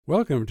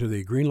Welcome to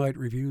the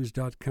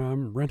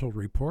GreenlightReviews.com rental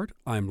report.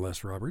 I'm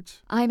Les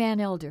Roberts. I'm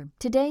Ann Elder.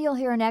 Today you'll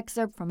hear an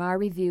excerpt from our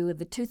review of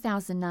the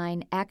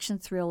 2009 action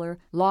thriller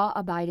Law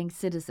Abiding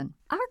Citizen.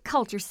 Our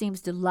culture seems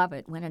to love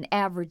it when an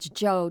average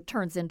Joe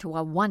turns into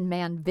a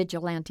one-man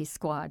vigilante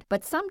squad,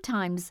 but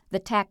sometimes the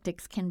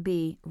tactics can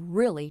be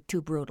really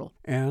too brutal.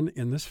 And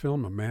in this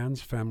film, a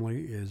man's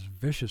family is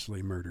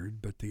viciously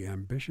murdered, but the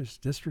ambitious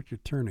district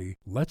attorney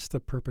lets the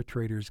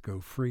perpetrators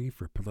go free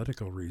for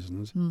political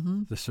reasons.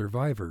 The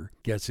survivor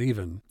gets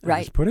even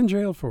and is put in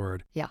jail for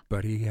it,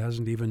 but he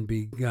hasn't even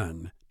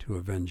begun to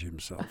avenge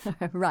himself.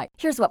 Right.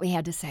 Here's what we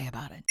had to say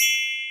about it.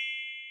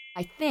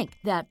 I think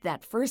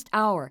that first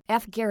hour,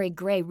 F. Gary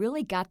Gray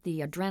really got the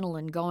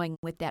adrenaline going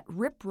with that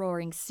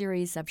rip-roaring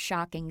series of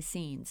shocking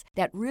scenes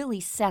that really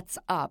sets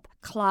up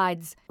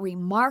Clyde's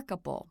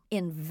remarkable,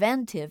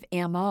 inventive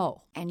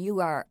M.O. And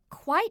you are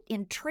quite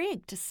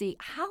intrigued to see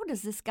how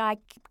does this guy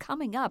keep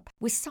coming up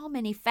with so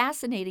many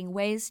fascinating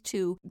ways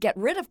to get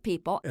rid of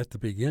people. At the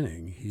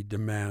beginning, he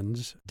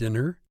demands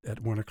dinner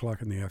at 1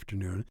 o'clock in the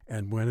afternoon,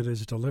 and when it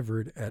is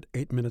delivered at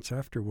 8 minutes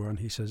after 1,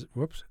 he says,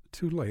 whoops,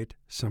 too late,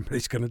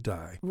 somebody's going to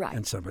die. Right.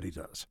 And somebody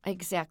does.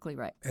 Exactly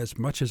right. As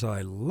much as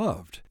I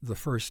loved the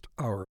first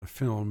hour, the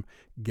film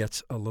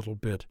gets a little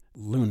bit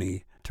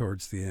loony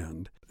towards the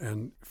end.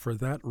 And for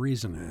that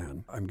reason,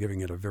 Anne, I'm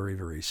giving it a very,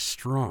 very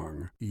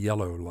strong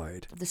yellow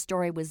light. The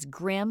story was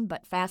grim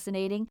but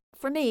fascinating.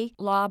 For me,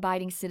 Law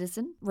Abiding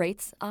Citizen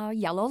rates a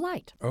yellow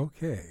light.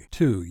 Okay,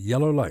 2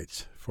 yellow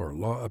lights for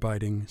Law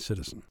Abiding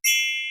Citizen.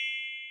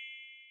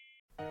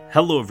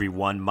 Hello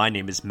everyone, my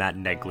name is Matt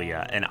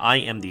Neglia, and I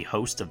am the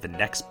host of the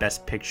Next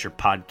Best Picture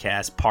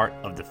podcast, part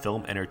of the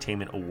Film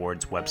Entertainment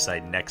Awards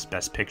website,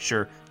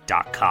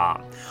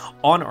 nextbestpicture.com.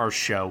 On our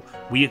show,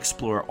 we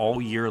explore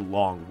all year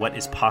long what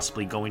is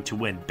possibly going to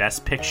win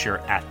Best Picture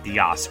at the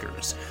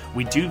Oscars.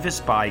 We do this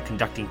by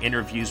conducting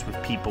interviews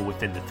with people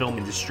within the film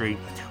industry,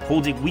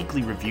 holding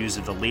weekly reviews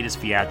of the latest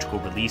theatrical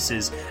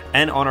releases,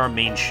 and on our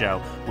main show,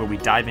 where we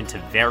dive into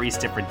various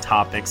different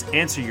topics,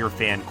 answer your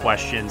fan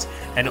questions,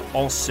 and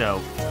also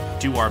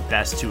do our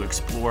best to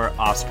explore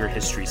Oscar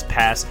history's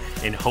past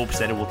in hopes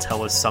that it will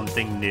tell us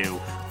something new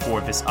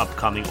for this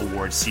upcoming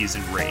award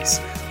season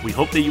race. We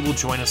hope that you will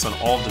join us on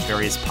all of the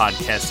various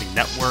podcasting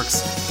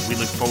networks. We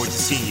look forward to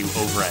seeing you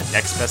over at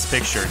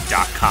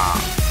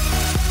nextbestpicture.com.